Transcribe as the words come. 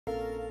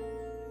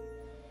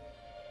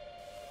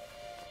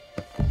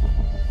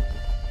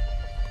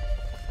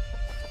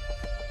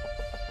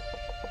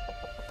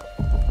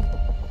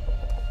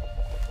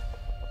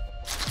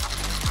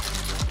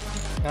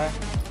来，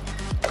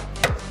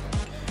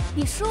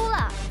你输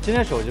了。今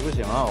天手气不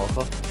行啊，我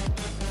喝。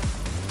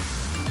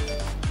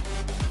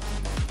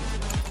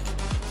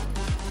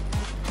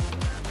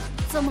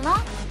怎么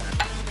了？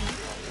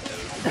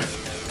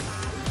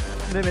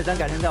妹妹，咱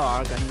改天再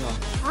玩，改天再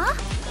玩。啊？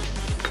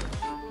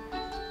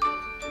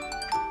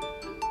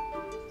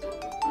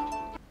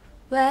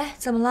喂，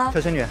怎么了？小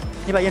仙女，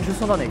你把燕城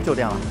送到哪个酒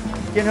店了？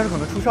燕城可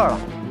能出事儿了。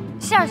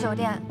希尔酒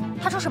店，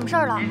他出什么事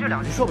儿了？一句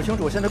两句说不清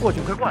楚，我现在过去，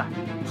你快过来。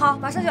好，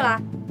马上就来。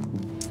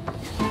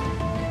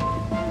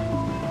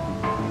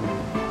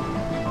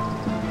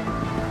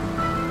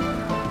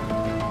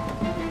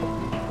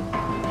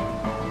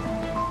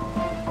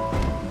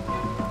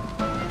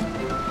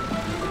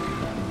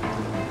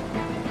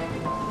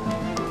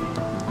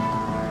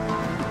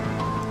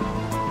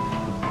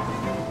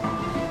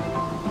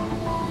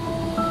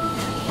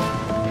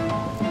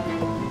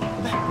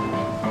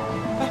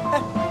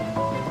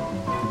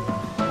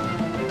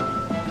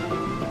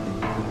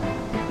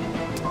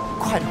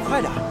快点，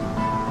快点！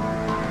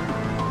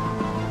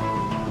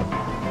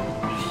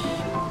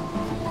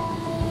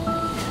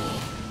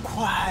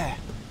快！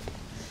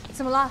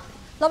怎么了？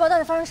老板到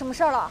底发生什么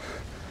事儿了？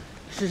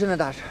失身的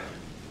大事。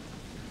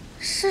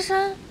失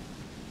身？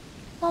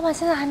老板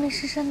现在还没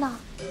失身呢。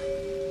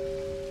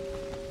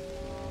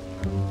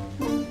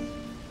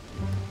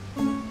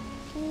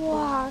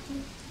哇，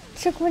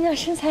这姑娘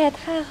身材也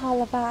太好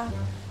了吧！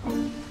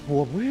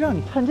我不是让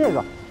你看这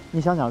个，你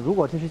想想，如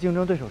果这是竞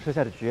争对手设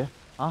下的局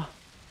啊。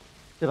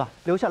对吧？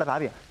留下了把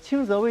柄，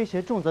轻则威胁，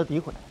重则诋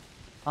毁，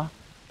啊，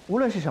无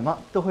论是什么，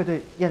都会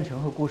对燕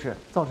城和顾氏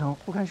造成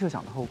不堪设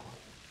想的后果。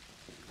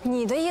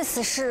你的意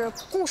思是，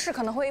顾氏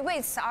可能会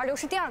为此而流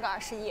失第二个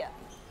20亿？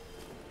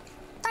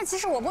但其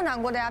实我不难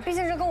过的呀，毕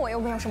竟这跟我又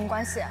没有什么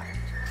关系。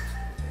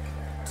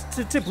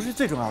这不是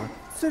最重要的，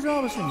最重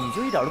要的是你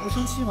就一点都不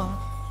生气吗？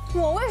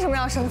我为什么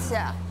要生气？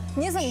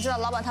你怎么知道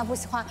老板他不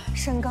喜欢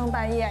深更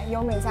半夜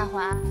有美在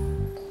怀？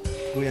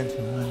顾燕城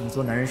啊，你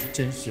做男人是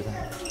真实的。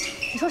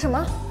你说什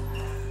么？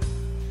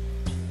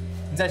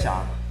你在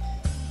想，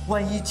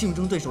万一竞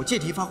争对手借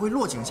题发挥，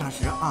落井下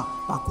石啊，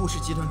把顾氏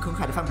集团坑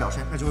害得翻不了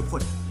身，那就会破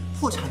产。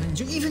破产了，你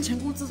就1分钱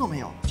工资都没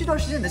有，这段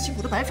时间你的辛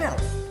苦都白费了。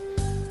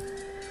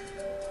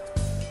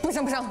不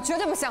行不行，绝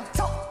对不行！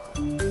走。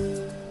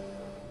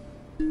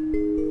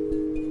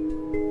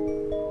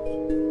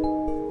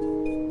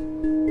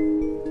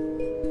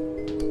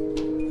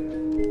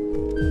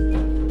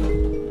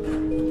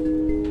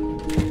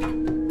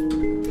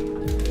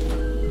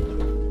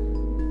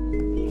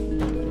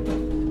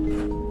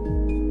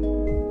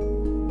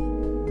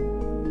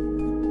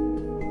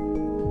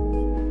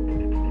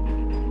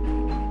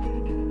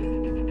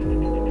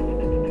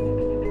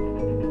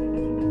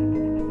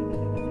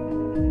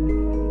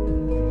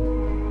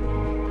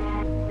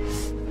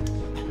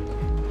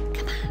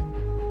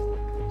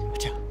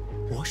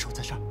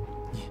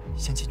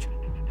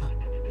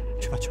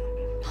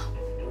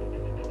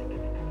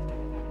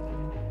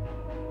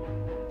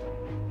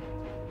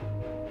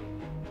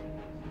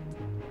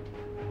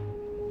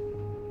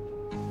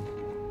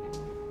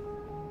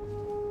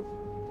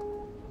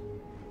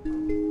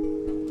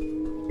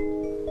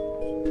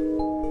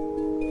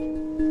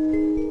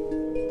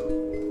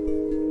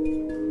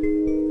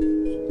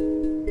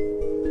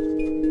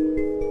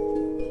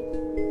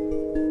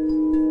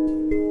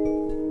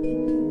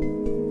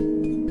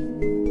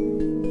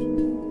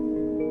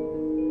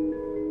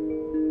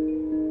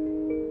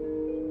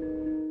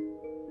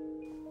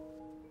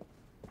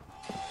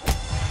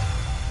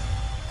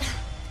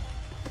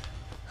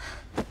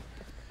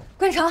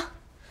顾彥城，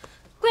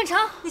顾彥城，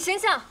你醒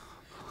醒！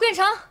顾彥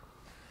城，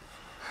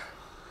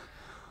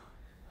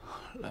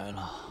来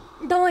了。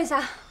你等我一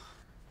下。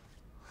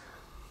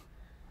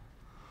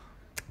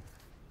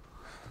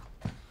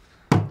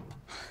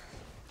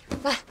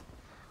来，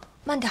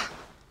慢点。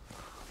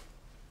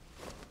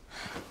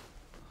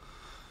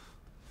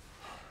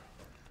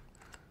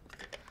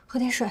喝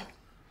点水。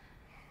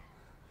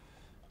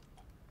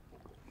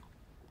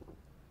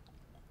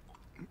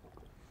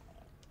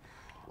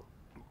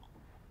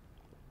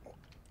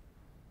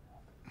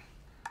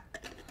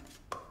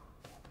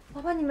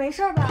老板，你没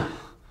事吧？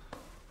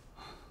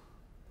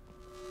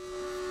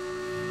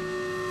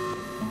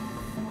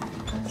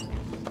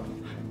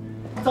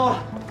糟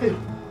了！哎呦，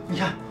你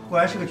看，果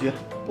然是个局。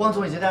汪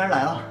总已经带人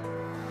来了。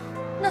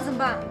那怎么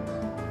办？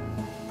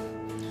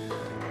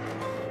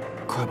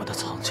快把他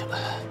藏起来！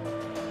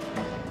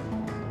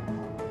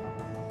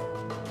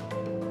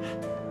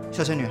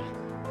小仙女，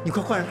你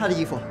快换上他的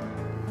衣服，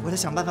我得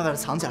想办法把他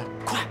藏起来。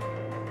快！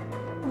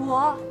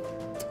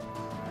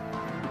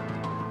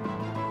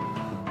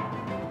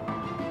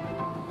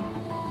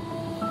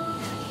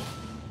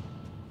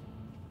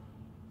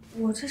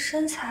我这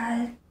身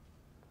材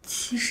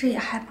其实也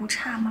还不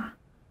差嘛。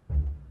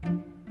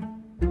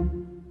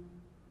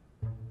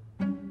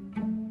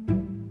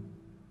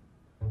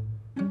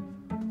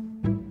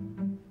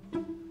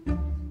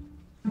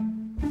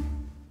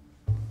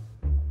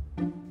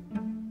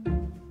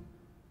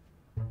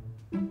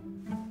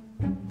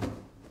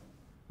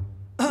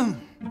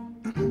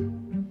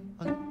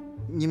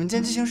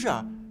见机行事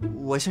啊，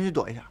我先去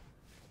躲一下。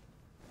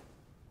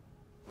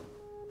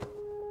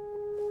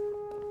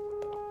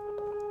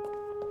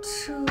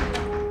这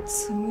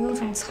怎么有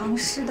种藏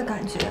尸的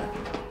感觉？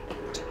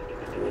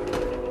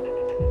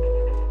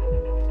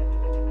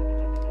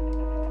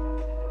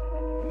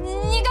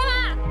你干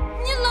嘛？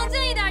你冷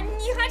静一点！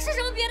你还吃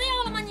什么别的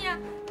药了吗你？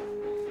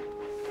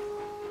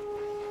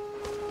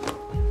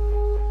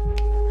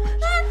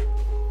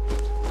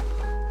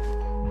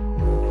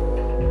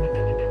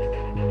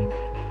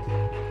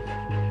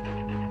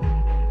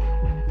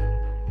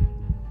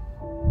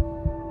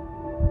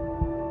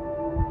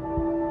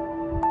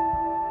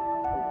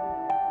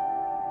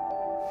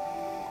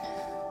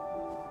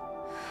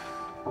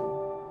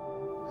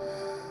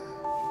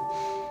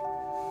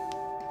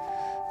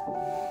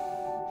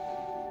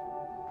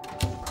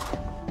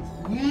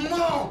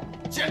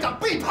竟然敢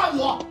背叛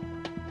我！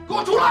给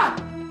我出来！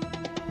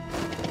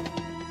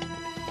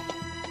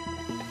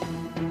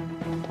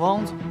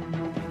汪总，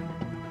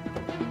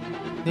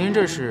您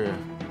这是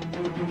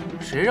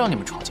谁让你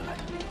们闯进来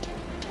的？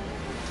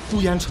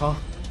顾彥城，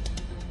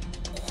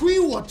亏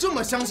我这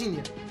么相信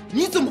你，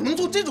你怎么能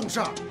做这种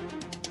事儿？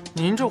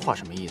您这话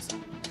什么意思？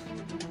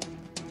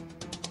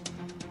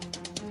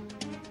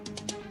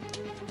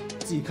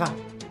自己看。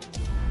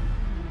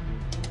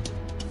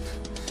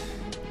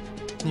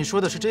你说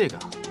的是这个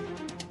啊？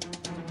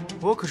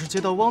我可是接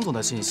到汪总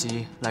的信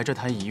息来这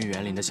谈以玉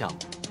园林的项目，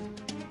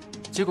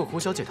结果胡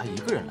小姐她一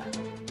个人来。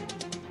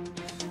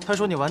她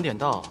说你晚点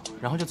到，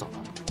然后就走了。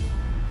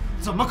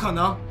怎么可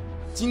能？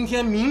今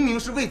天明明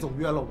是魏总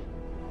约了我，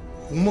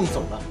胡梦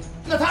走了，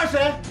那他是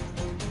谁？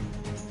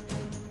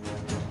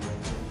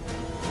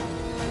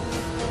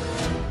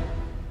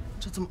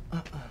这怎么？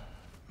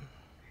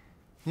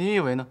你以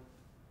为呢？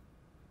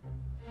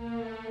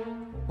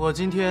我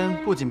今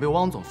天不仅被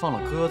汪总放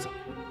了鸽子，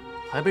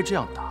还被这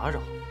样打扰。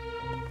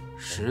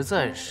实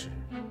在是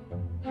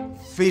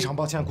非常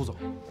抱歉，顾总，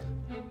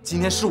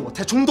今天是我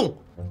太冲动，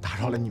打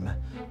扰了你们。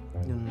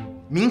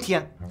明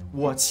天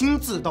我亲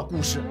自到顾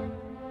氏，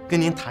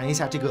跟您谈一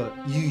下这个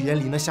以玉园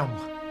林的项目。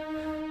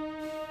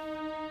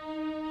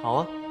好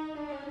啊，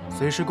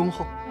随时恭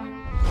候。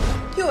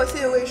替我谢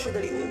谢魏氏的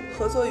礼物，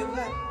合作愉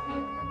快。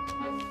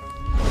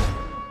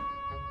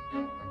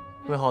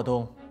魏浩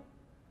东，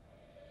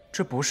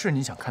这不是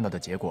你想看到的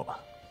结果吧？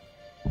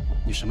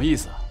你什么意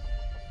思啊？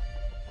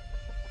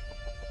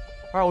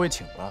二位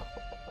请吧，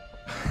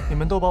你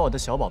们都把我的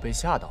小宝贝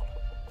吓到了。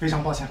非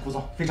常抱歉，顾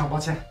总，非常抱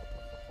歉。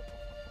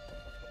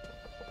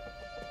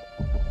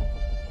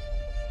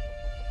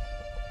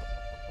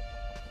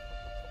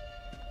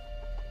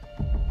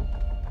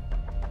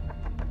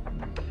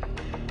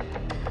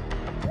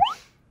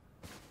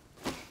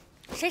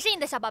谁是你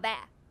的小宝贝？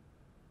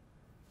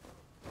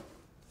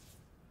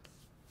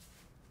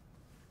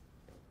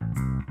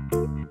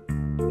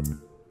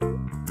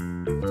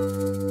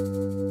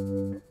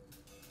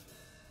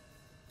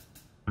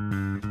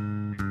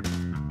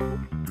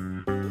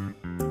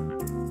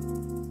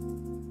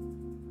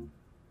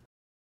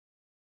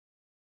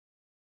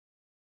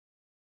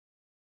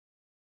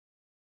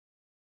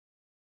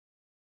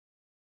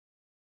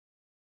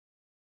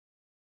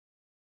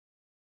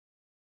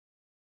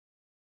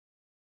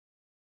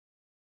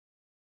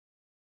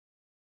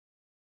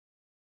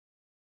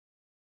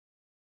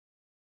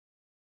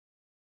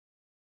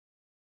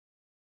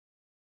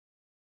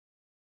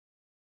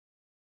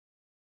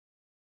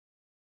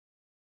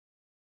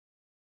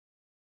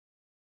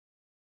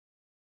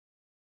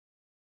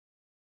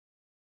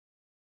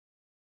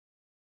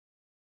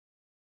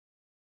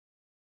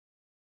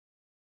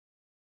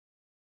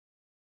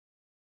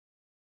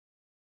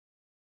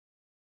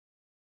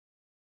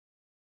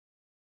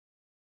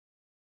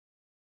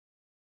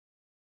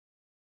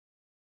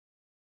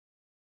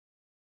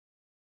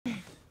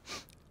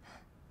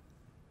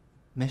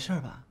没事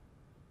吧？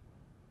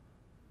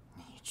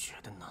你觉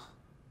得呢？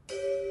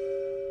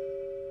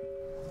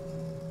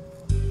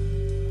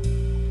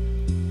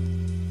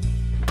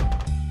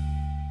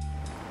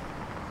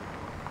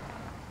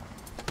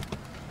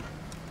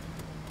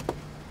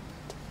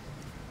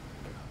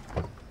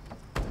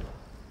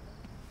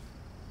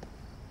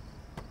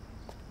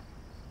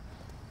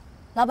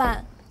老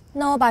板，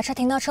那我把车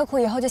停到车库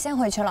以后就先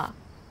回去了。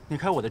你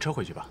开我的车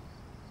回去吧。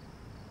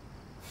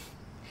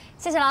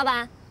谢谢老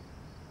板。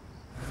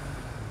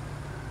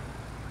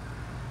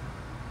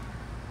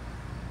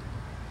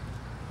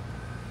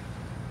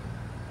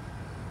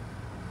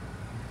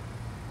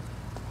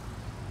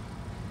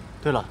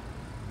对了，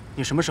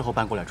你什么时候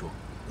搬过来住？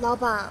老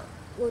板，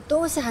我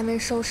东西还没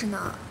收拾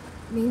呢，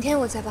明天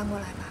我再搬过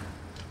来吧。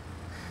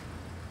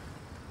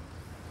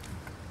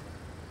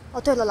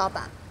哦，对了，老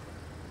板，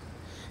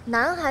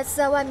男孩子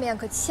在外面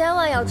可千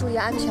万要注意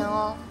安全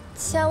哦，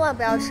千万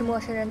不要吃陌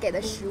生人给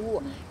的食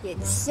物，也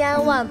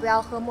千万不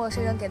要喝陌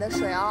生人给的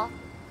水哦。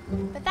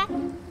拜拜。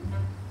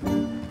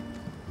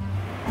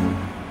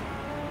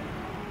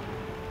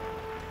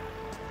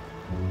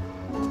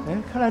哎，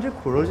看来这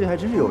苦肉计还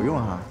真是有用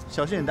哈！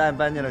小心你答应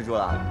搬进来住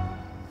了。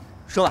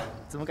说吧，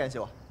怎么感谢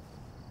我？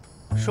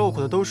受苦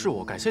的都是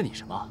我，感谢你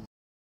什么？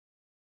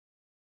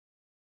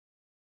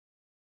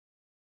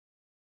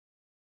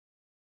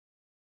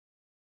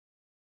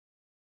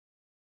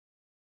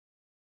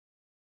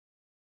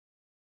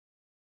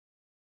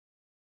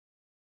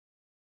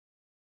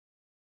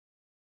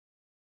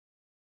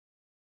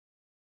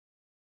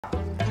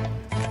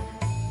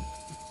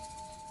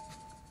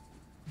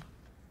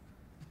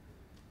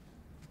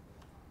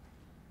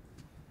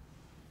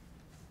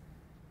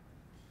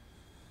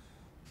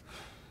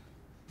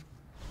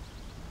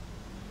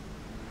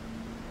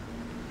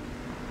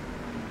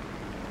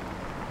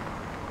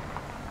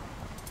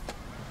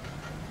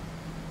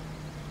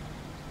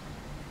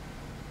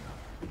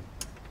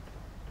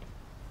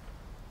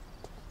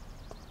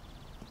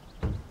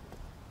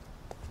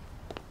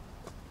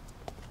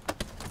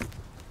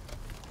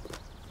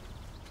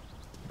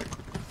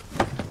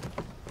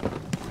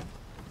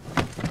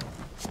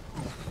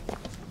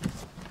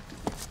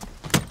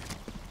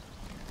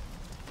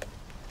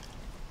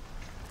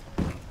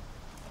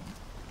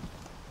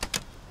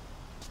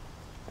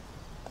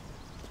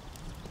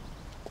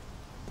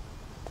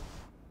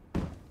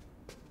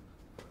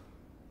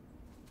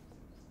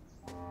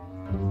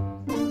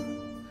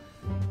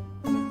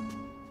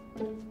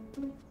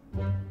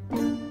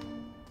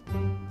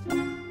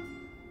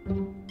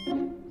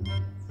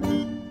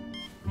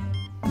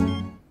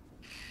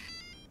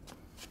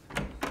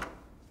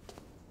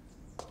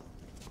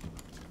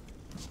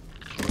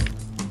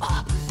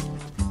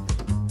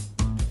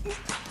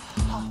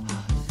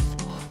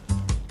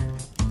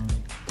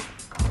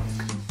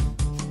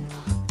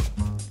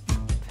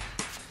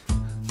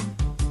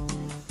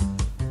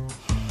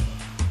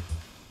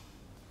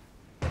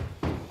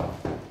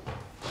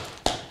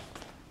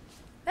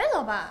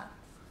老板，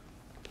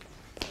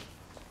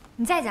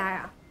你在家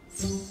呀？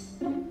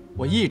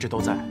我一直都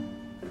在。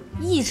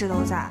一直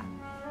都在，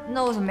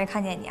那我怎么没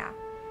看见你啊？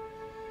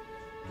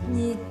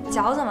你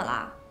脚怎么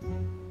了？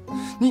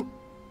你，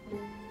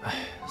哎，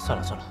算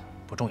了算了，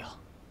不重要。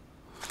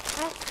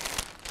哎，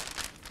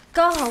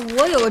刚好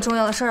我有个重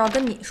要的事儿要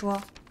跟你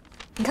说，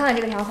你看看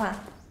这个条款。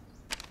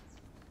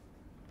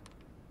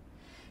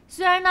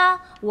虽然呢，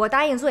我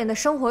答应做你的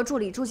生活助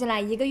理住进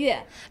来1个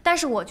月，但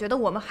是我觉得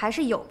我们还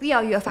是有必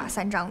要约法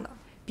三章的。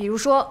比如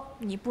说，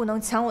你不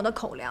能抢我的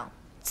口粮；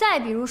再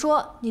比如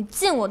说，你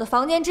进我的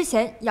房间之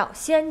前要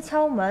先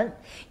敲门，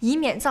以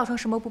免造成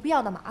什么不必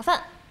要的麻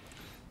烦。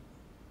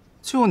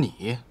就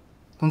你，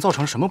能造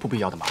成什么不必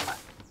要的麻烦？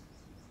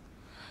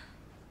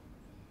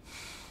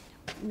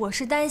我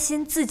是担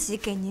心自己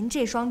给您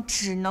这双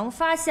只能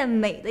发现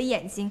美的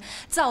眼睛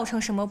造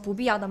成什么不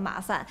必要的麻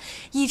烦，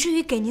以至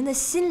于给您的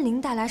心灵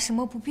带来什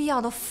么不必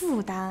要的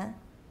负担。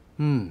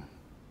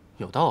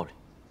有道理。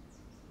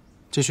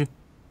继续。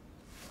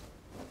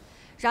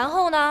然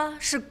后呢，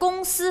是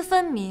公私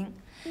分明。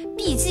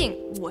毕竟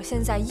我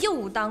现在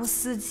又当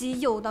司机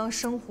又当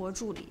生活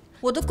助理，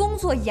我的工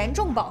作严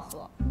重饱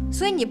和，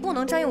所以你不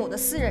能占用我的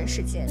私人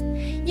时间，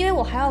因为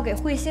我还要给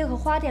慧心和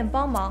花店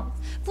帮忙，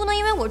不能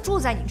因为我住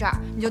在你这儿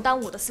你就耽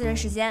误我的私人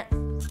时间。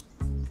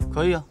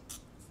可以啊。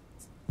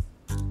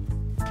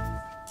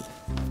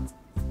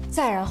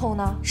再然后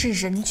呢，是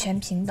人权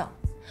平等。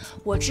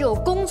我只有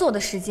工作的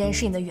时间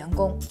是你的员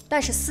工，但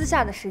是私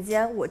下的时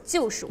间我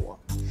就是我。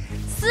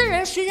私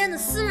人时间的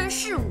私人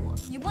事务，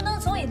你不能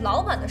从你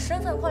老板的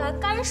身份过来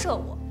干涉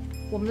我。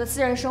我们的私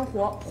人生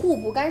活互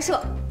不干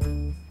涉。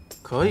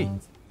可以。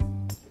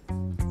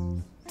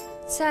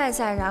再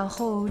然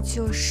后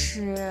就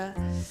是，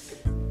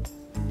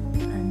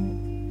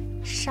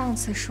上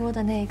次说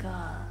的那个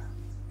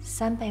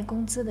3倍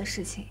工资的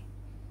事情，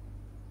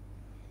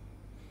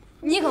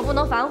你可不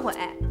能反悔，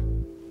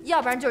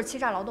要不然就是欺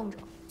诈劳动者。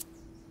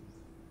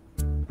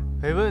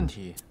没问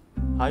题。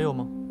还有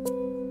吗？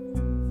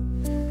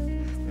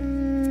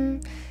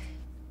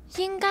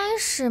应该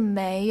是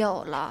没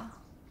有了。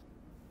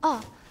哦，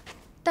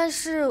但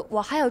是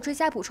我还有追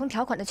加补充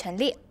条款的权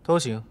利。都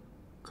行，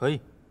可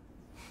以。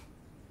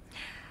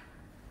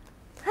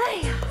哎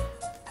呀，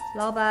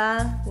老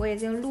板，我已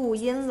经录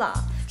音了，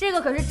这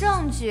个可是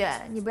证据，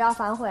你不要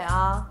反悔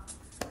啊。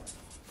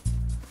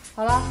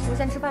好了，我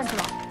先吃饭去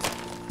了。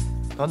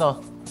等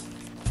等，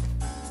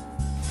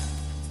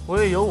我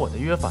也有我的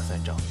约法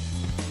三章。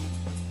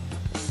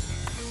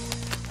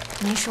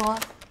您说。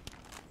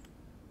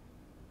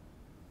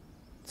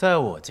在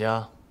我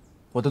家，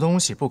我的东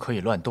西不可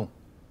以乱动，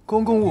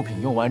公共物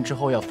品用完之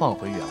后要放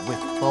回原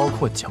位，包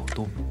括角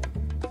度。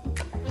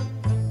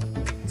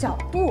角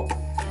度？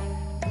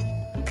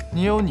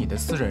你有你的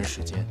私人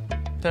时间，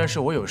但是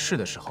我有事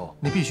的时候，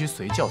你必须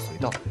随叫随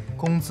到，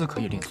工资可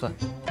以另算。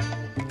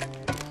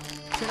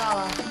知道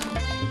了。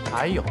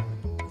还有，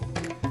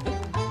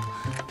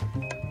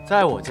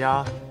在我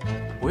家，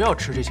不要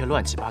吃这些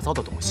乱七八糟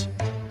的东西。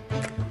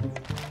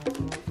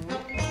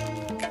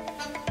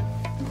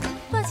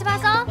乱七八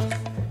糟？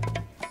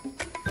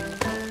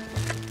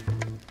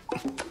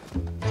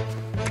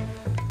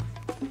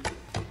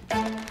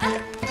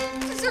哎，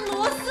这是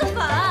螺蛳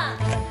粉。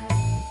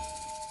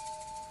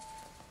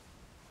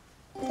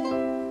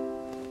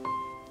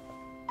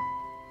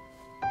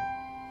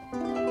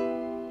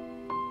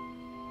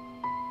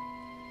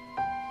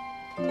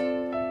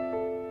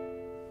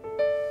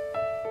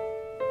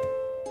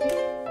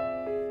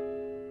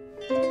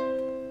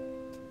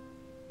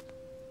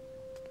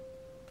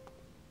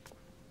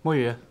墨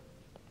雨，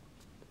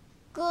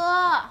哥，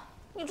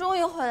你终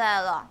于回来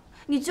了，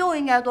你就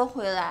应该多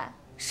回来，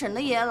省得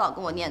爷爷老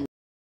跟我念叨。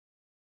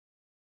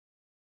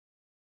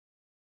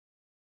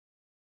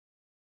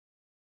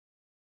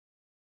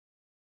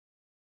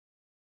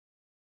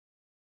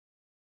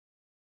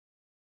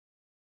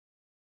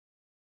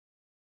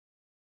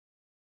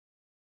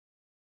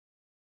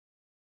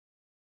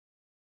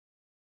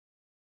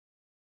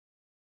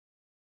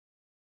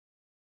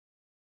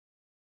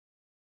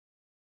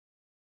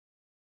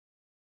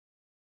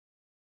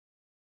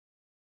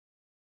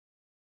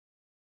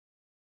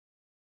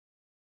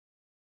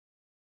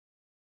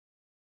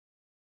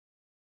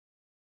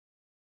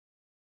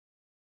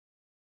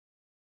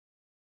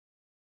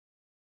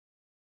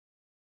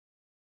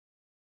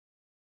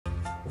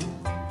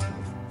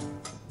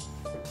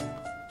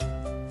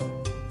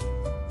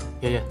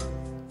爷爷，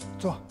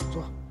坐。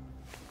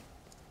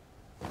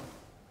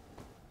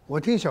我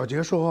听小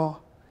杰说，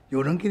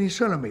有人给你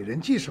设了美人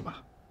计是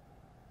吧？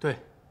对，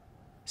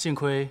幸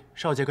亏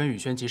少杰跟羽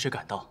萱及时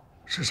赶到。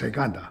是谁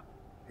干的？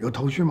有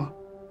头绪吗？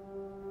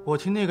我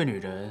听那个女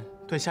人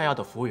对下药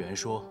的服务员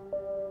说，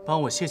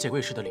帮我谢谢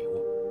贵师的礼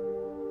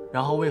物，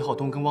然后魏浩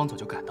东跟汪总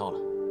就赶到了，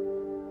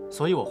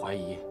所以我怀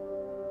疑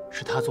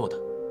是他做的。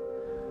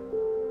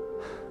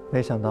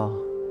没想到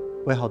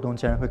魏浩东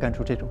竟然会干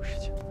出这种事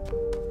情。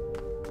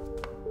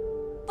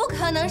不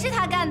可能是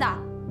他干的。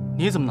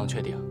你怎么能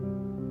确定？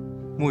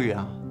沐雨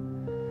啊，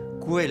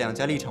顾魏两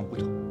家立场不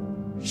同，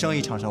生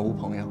意场上无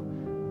朋友，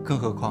更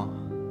何况，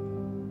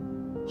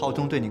浩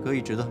东对你哥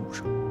一直都很不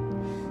爽。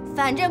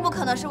反正不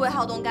可能是魏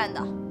浩东干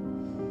的。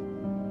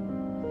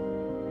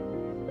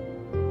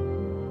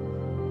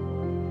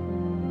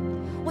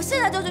我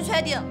现在就去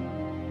确定。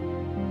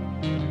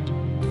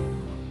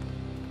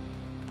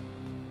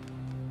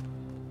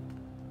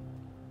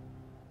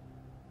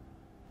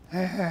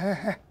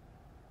哎，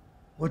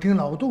我听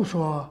老杜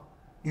说，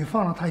你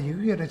放了他1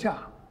个月的假，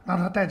让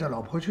他带着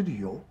老婆去旅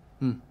游。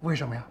为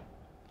什么呀？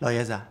老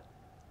爷子，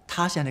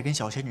他现在跟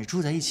小仙女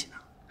住在一起呢。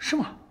是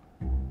吗？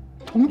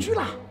同居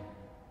啦？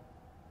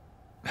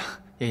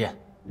爷爷，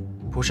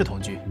不是同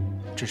居，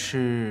只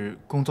是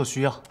工作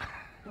需要。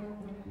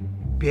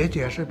别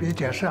解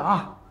释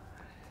啊！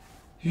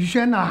羽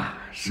萱呐，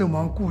是我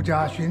们顾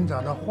家寻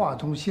找的画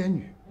中仙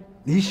女，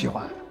你喜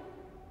欢，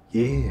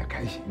爷爷也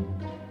开心。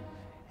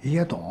爷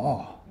爷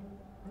懂，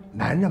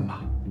男人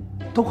嘛，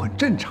都很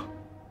正常。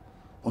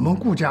我们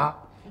顾家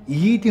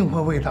一定会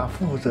为他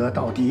负责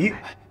到底。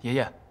爷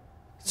爷，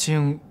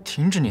请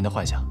停止您的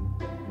幻想。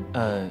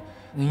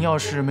您要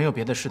是没有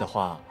别的事的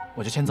话，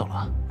我就先走了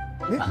啊。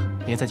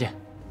爷爷再见。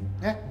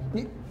哎，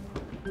你，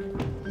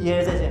爷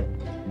爷再见。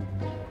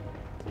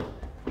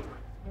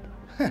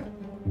哼，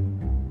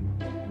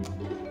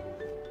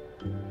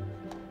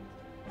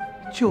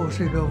就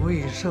是个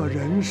未涉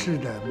人事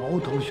的毛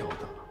头小子，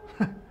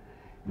哼，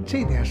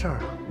这点事儿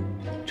啊，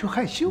就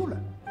害羞了。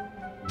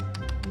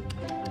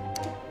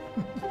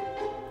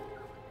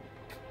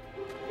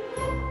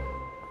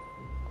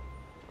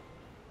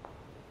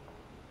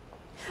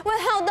魏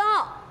浩东，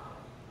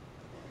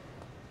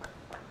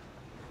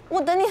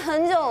我等你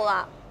很久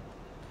了，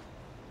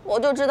我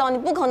就知道你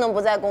不可能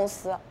不在公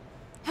司，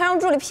还让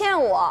助理骗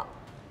我。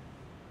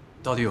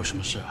到底有什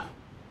么事？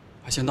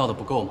还嫌闹得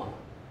不够吗？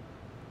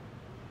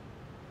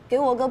给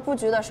我个布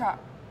局的事儿，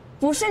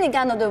不是你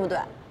干的，对不对？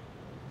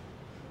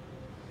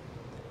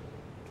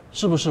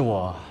是不是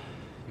我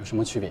有什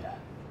么区别？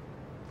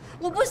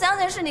我不相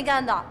信是你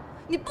干的，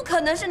你不可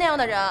能是那样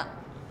的人。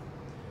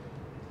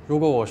如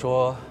果我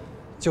说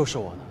就是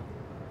我呢？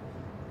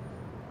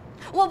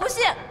我不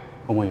信。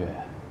洪沐雨，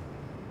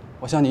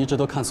我想你一直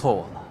都看错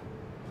我了，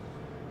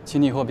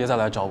请你以后别再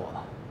来找我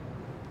了，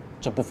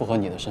这不符合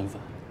你的身份，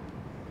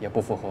也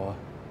不符合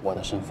我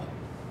的身份。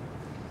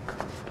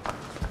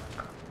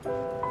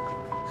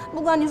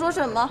不管你说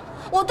什么，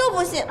我都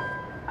不信。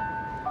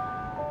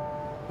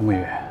洪沐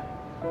雨，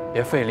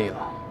别费力了，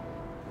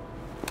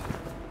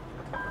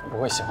我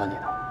不会喜欢你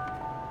的。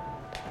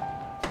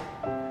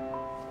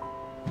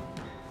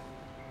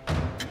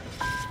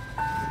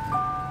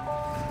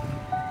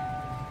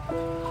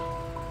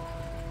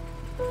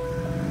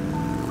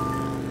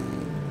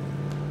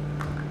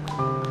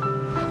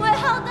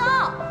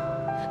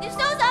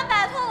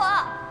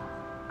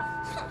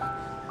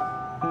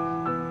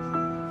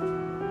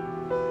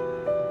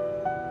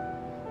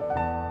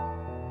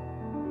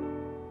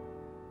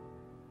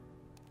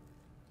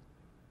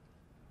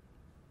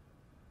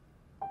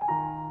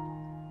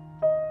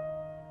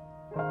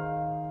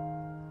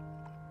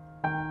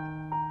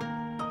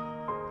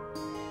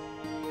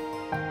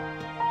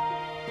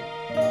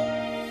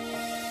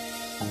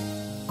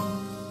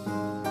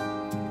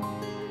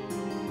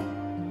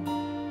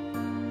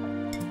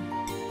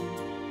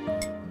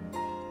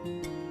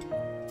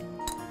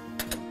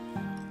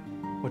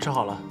我吃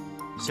好了，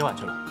洗碗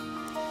去了。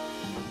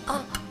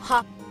啊，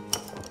好。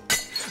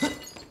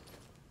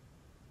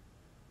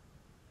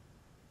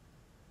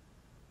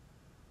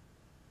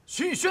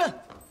徐宇轩，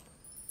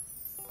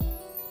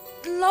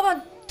老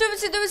板，对不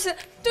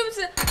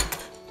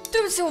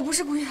起，我不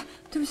是故意的，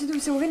对不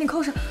起，我给你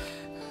扣上。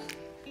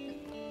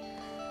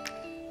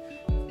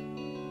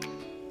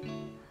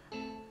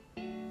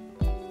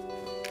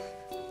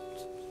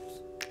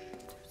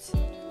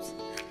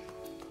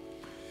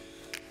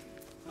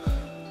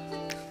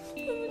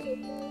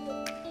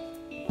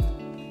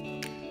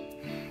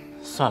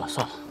算了。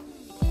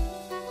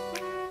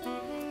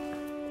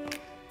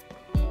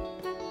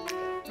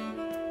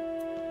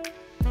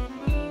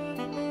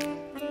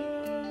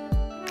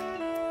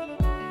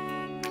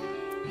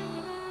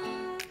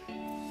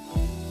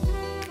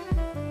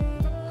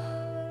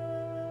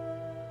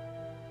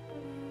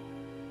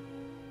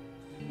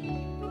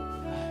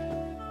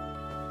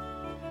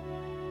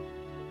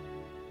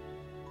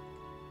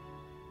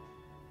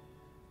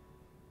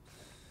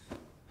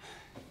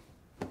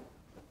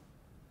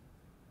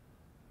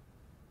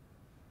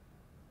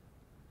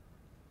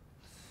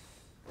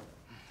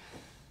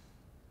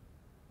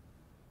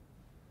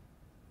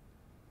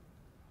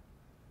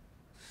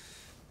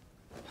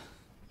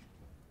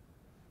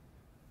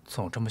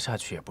总这么下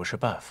去也不是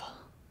办法，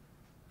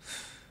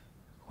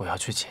我要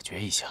去解决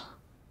一下。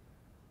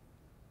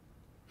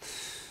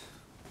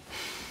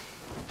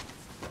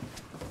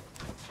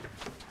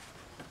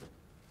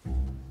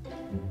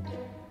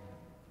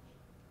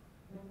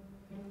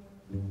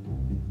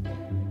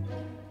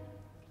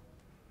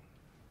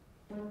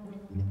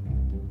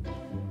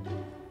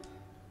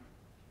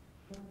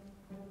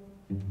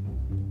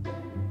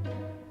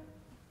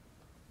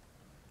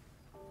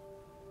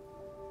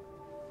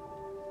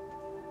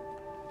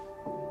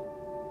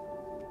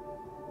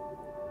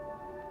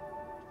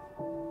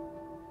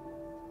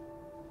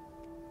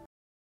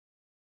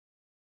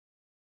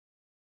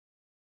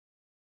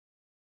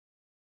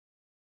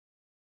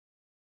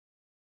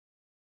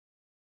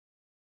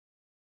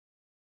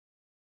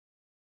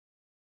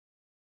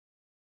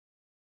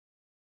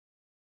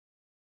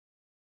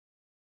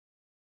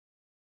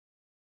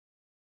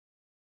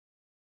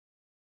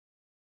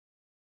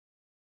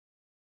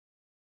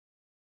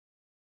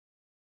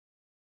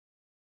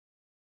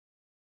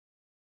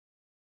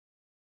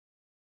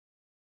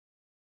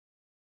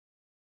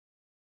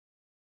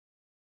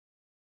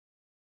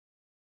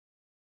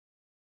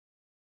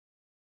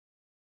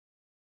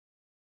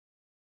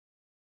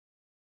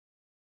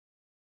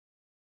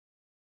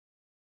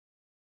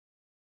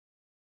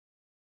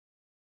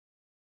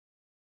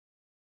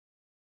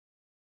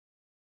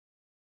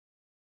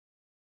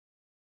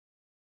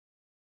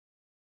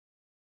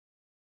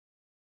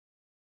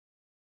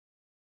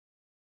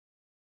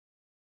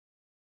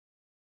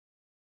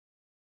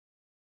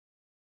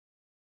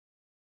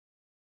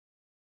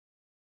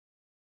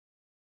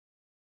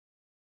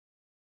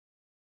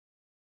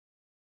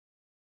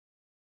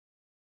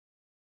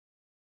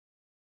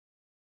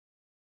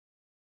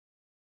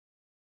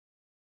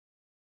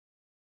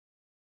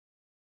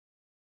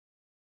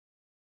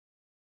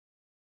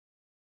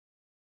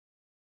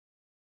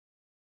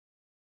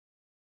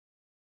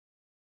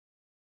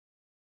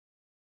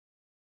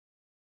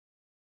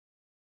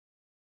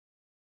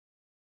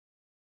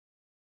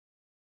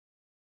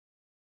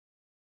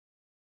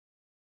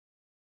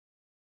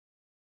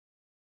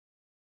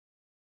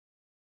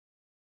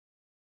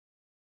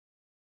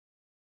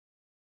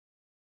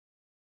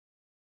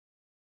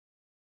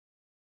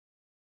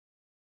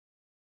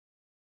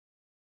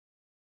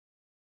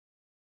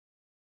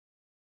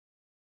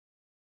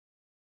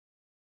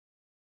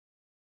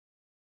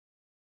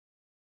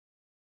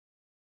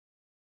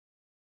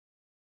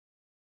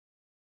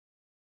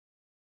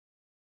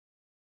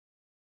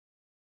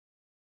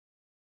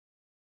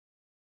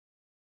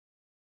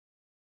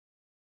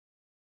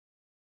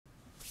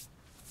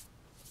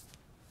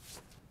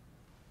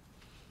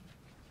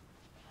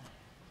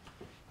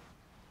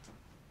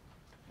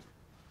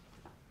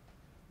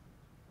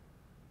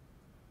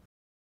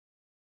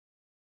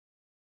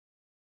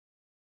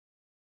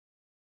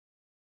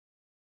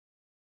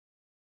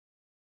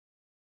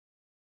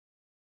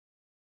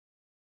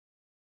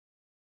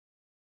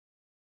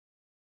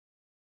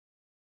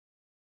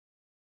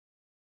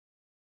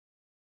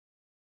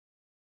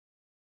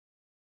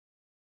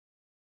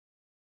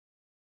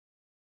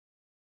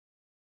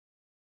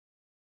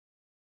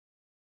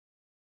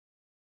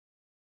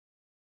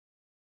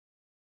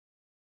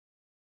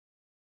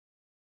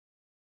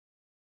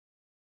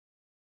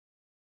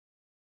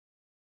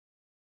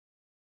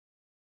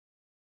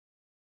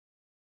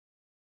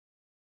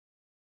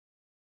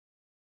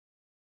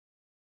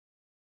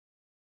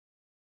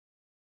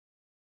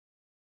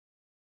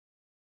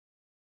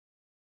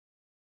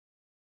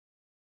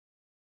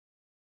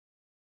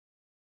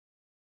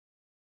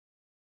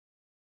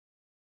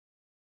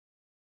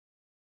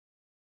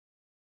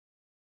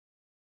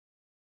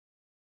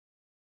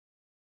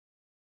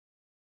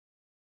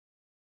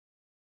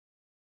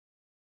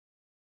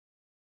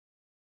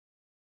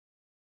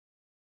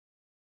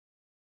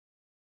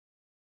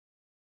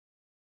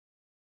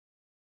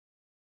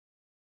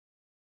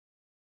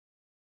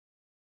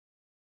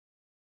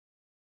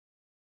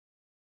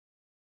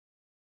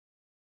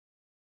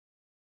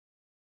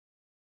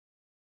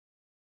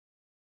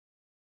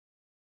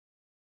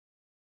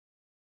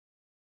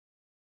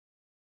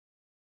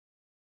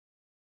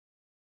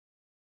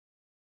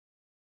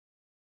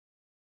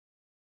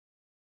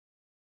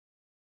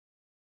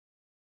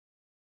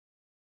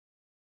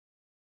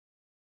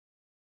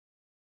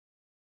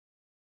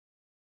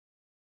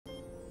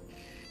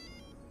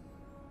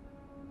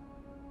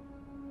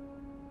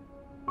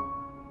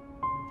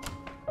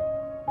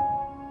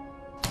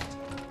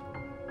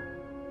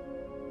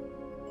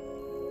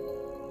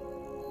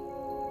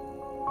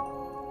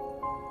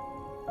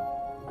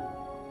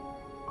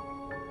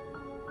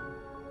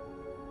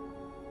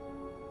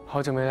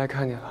好久没来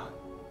看你了，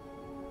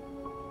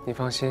你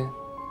放心，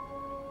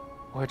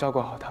我会照顾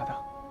好她的。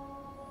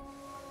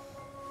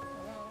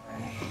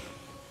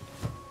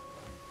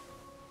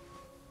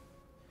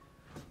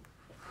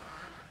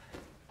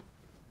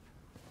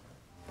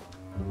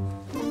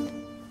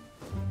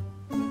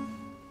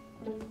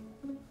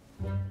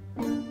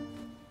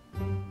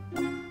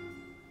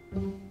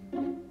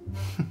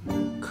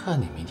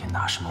看你明天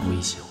拿什么威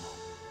胁我！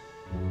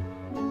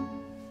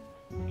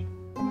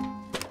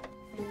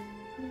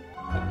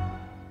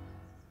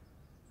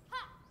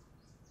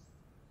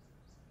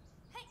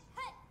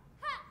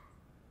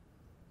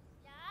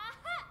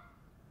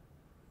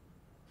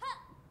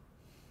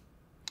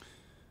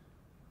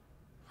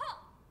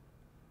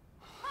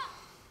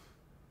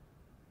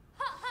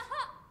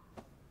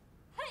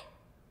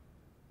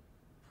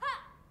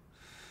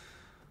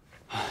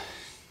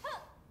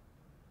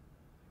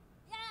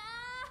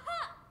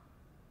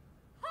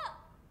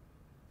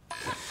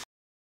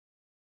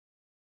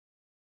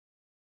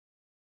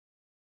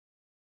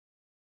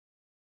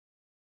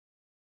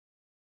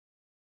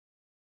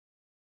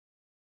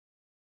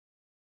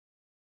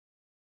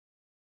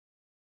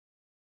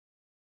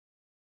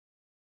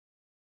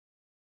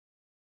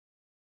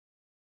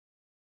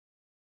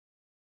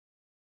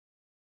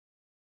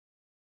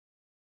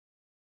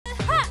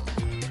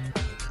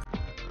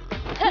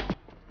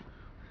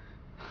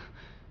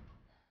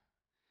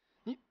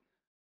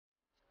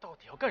到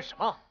底要干什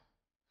么？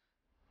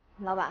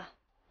老板，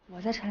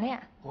我在晨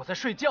练。我在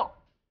睡觉。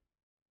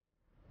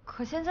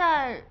可现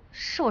在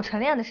是我晨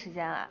练的时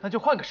间啊。那就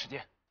换个时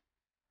间。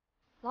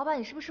老板，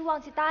你是不是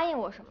忘记答应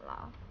我什么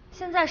了？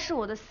现在是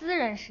我的私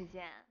人时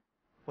间。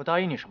我答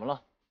应你什么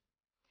了？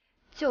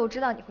就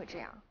知道你会这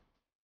样。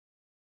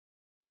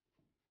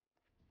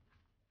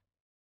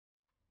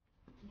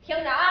你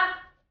听着啊！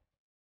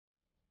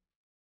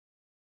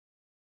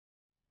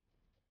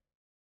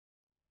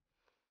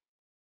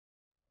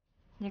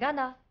你干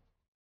的？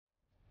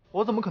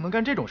我怎么可能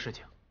干这种事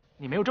情？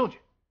你没有证据。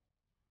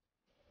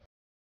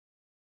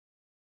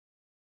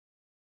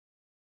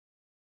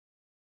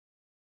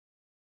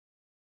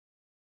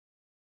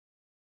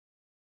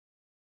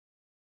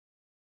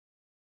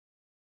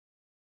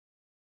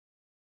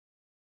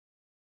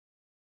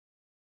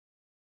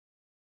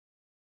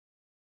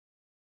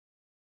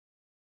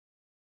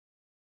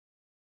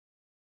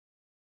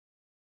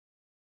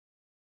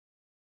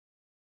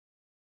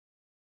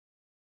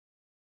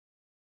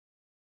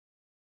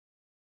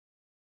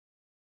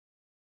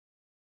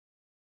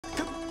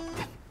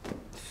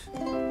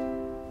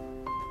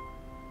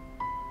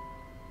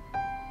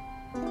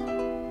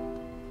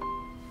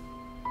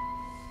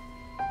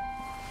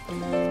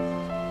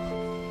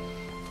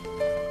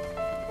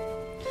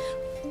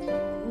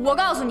我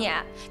告诉你，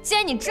既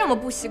然你这么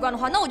不习惯的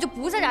话，那我就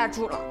不在家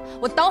住了，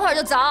我等会儿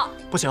就走。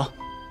不行，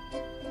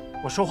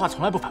我说话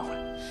从来不反悔。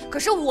可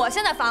是我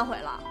现在反悔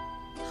了。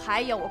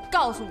还有，我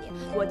告诉你，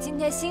我今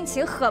天心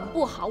情很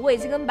不好，我已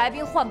经跟白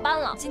冰换班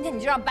了。今天你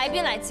就让白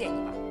冰来接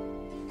你吧，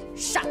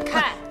闪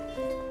开！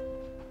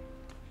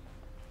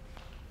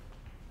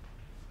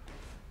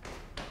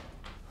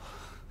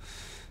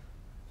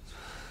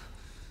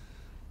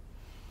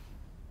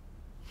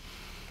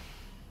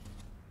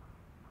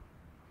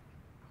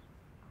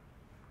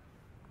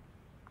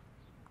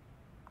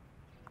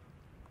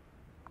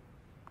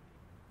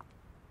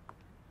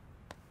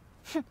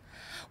哼，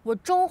我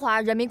中华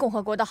人民共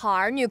和国的好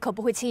儿女可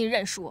不会轻易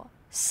认输，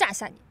吓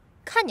吓你，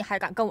看你还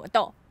敢跟我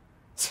斗！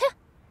切！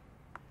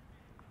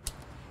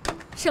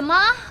什么？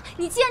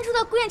你竟然住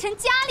到顾彥城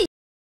家里？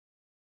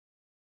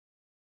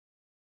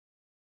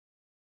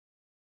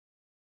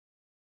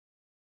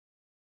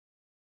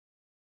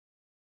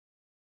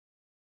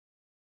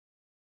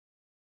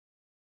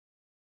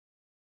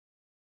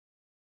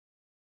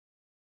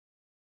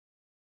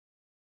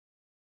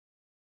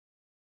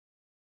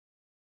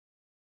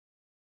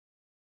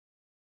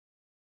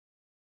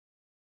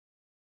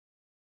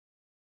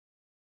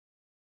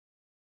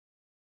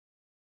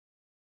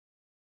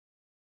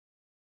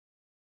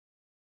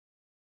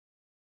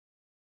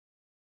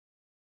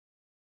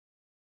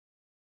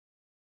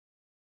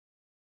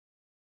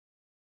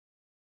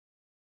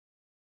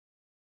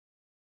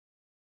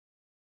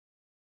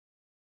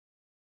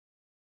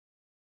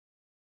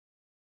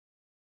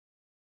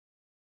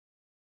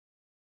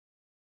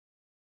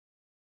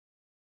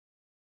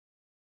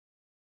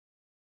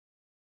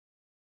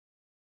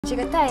这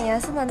个带颜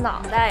色的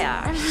脑袋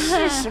呀，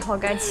是时候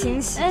该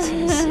清洗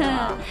清洗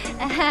了。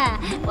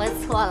我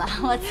错了，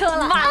我错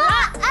了，晚了，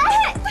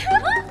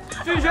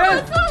哎，俊轩，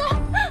我错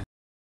了。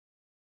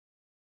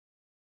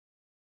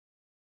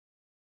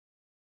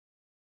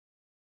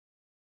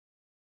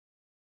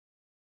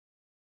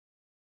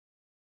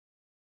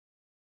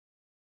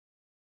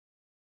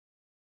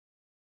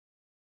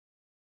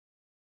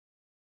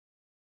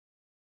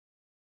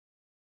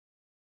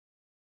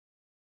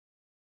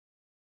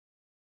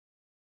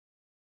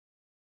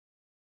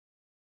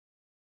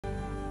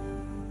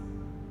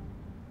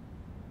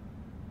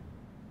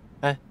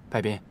哎，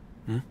白冰，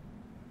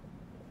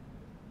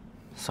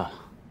算了，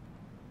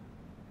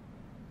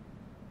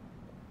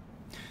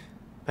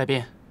白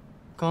斌，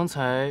刚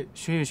才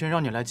徐宇轩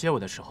让你来接我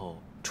的时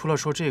候，除了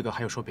说这个，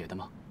还有说别的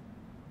吗？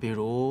比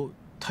如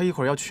他一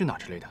会儿要去哪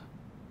之类的。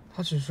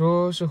他只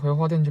说是回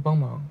花店去帮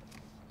忙，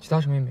其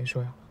他什么也没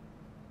说呀。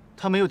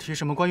他没有提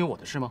什么关于我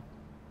的事吗？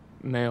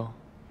没有。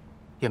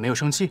也没有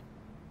生气？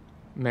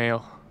没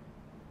有。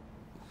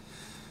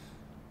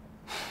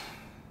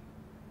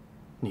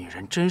女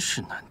人真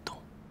是难懂。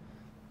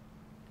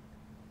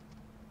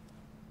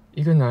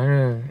一个男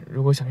人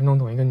如果想去弄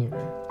懂一个女人，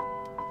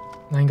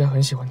那应该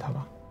很喜欢她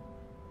吧？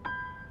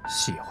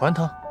喜欢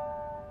她？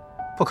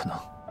不可能。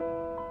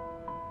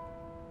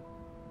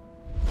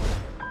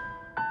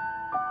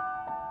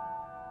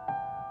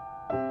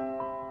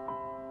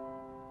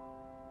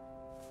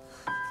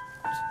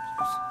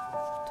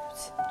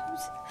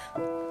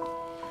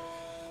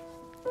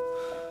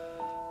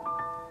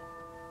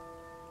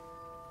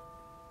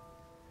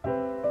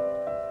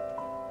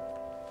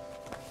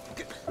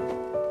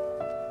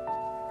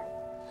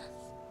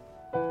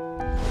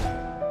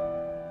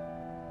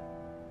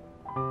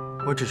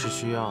我只是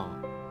需要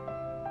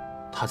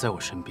他在我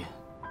身边。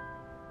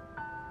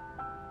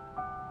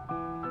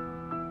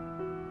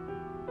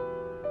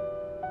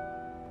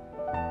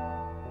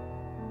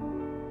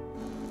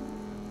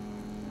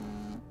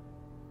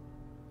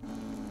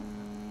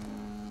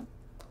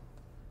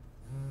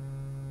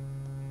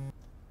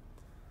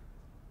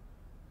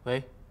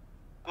喂，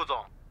顾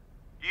总，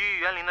与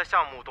园林的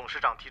项目董事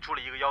长提出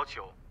了一个要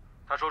求，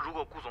他说如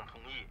果顾总同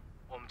意，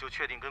我们就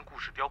确定跟顾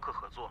氏雕刻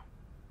合作。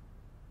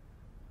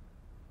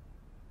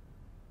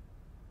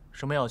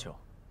什么要求？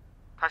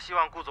他希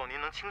望顾总您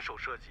能亲手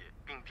设计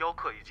并雕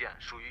刻一件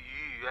属于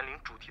与园林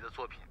主题的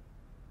作品。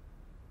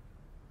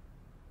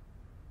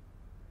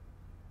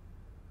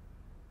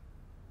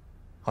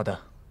好的，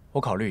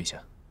我考虑一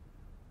下。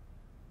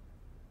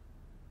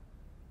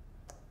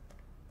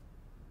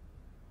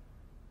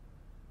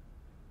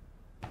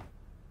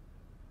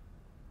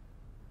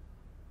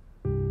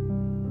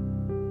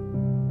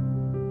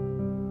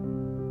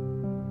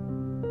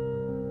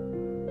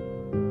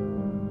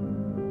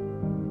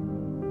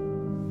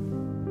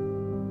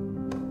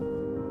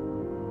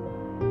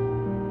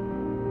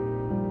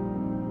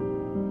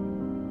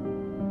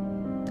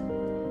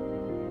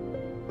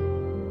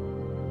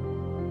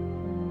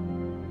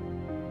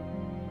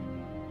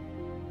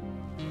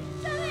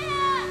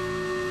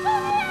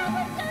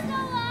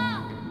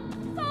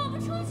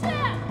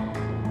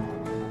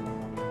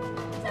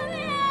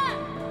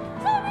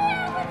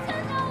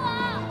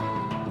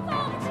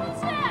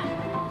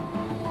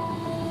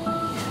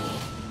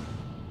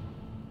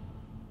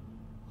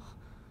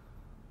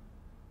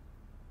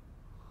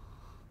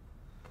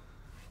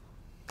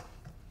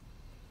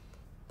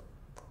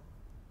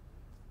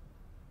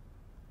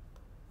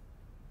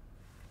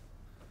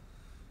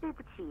对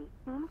不起，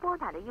您拨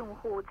打的用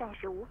户暂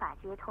时无法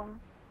接通。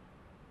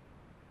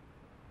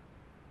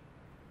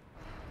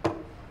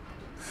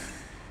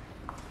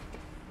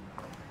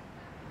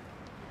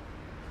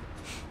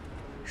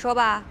说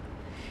吧，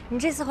你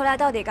这次回来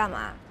到底干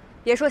嘛？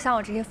别说想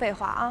我这些废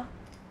话啊！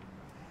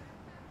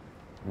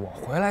我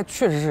回来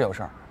确实是有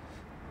事儿，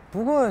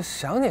不过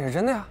想你是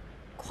真的呀。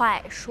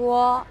快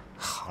说！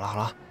好了好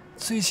了，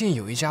最近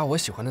有一家我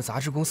喜欢的杂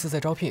志公司在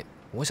招聘，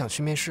我想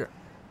去面试。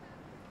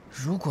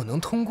如果能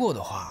通过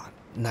的话，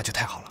那就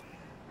太好了。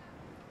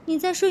你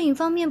在摄影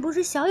方面不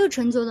是小有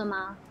成就的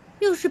吗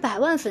？60百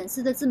万粉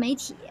丝的自媒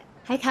体，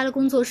还开了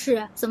工作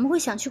室，怎么会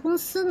想去公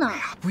司呢？哎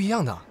呀，不一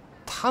样的，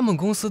他们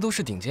公司都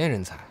是顶尖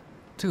人才，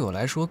对我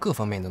来说各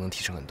方面都能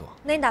提升很多。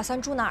那你打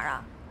算住哪儿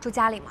啊？住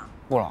家里吗？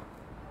不了，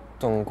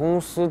等公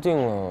司定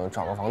了，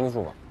找个房子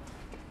住吧。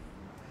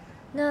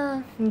那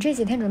你这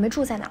几天准备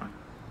住在哪儿？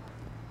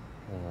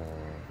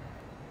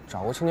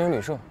找个青年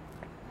旅社，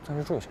暂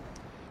时住一下。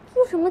住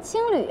什么青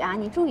旅啊？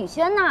你住宇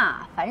轩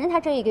呐，反正他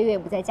这1个月也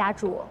不在家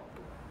住。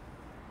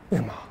为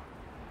什么？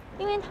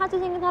因为他最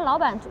近跟他老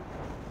板住。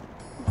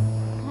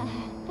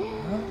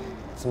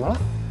怎么了？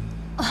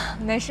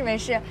没事没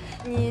事，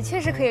你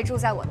确实可以住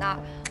在我那儿。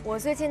我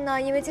最近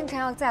呢，因为经常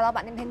要在老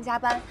板那边加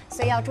班，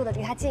所以要住的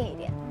离他近一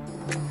点。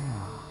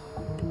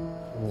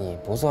你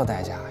不做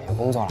代驾，有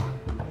工作了？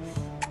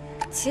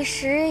其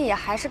实也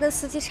还是跟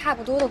司机差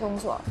不多的工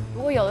作，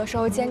不过有的时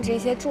候兼职一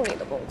些助理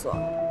的工作，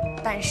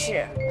但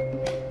是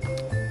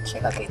这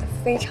个给的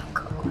非常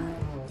可观。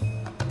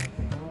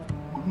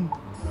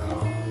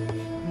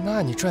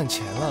那你赚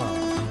钱了，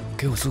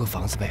给我租个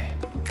房子呗。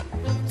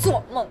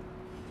做梦！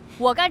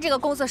我干这个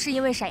工作是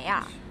因为谁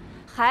呀？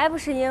还不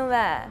是因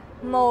为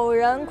某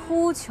人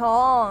哭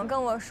穷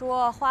跟我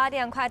说花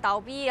店快倒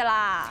闭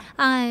啦。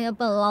哎呀，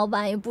本老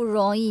板也不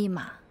容易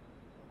嘛。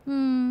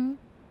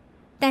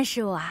但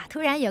是我突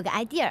然有个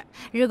idea，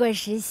 如果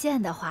实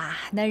现的话，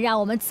能让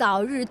我们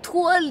早日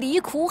脱离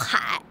苦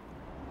海。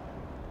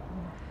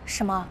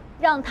什么？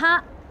让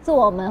他做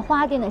我们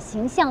花店的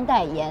形象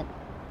代言，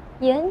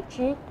颜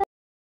值代。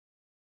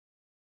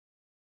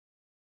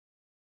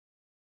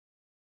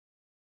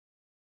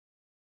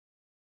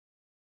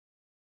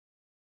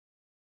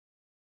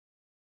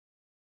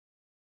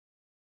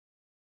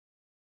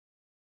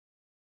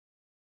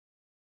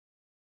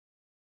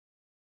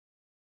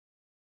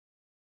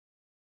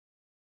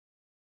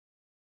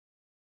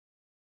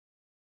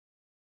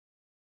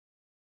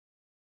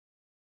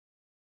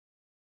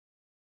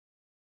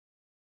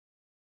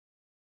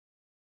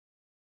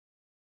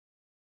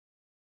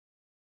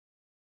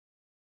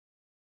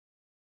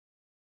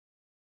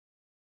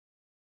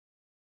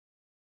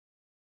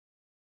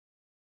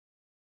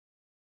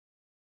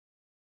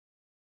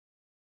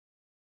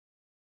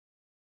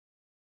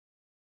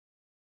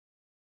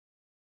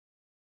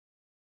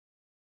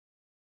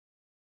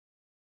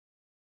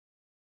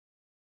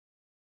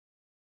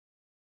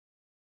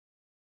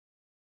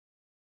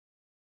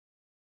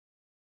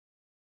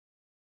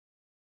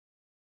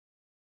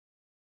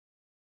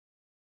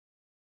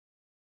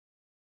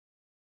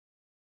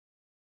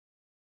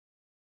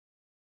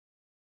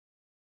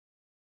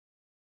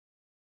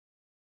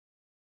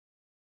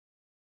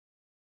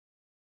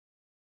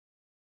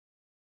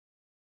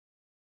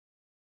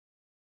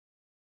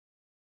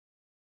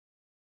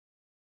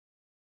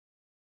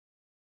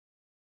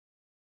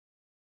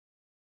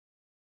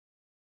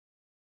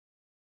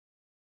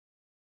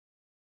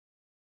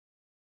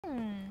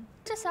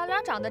这小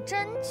脸长得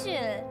真俊，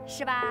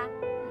是吧？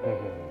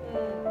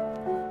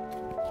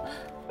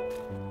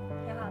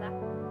挺好的。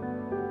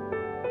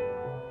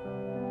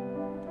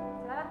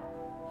来吧。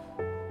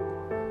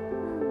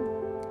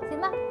行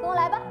吧，跟我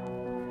来吧。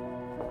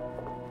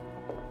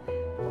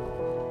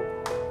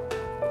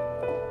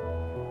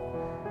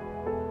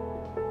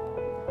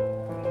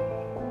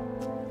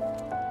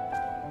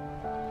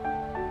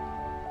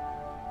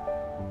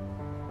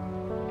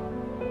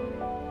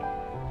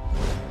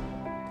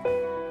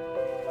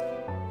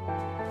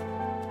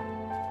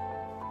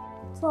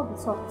不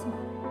错不错。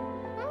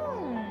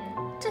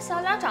这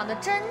小脸长得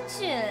真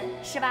俊，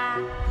是吧？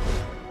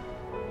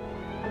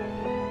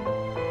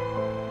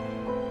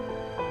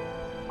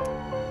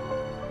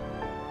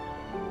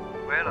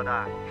喂，老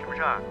大，什么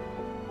事儿？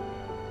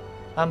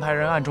安排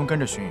人暗中跟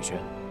着徐宇轩，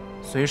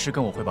随时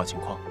跟我汇报情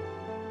况。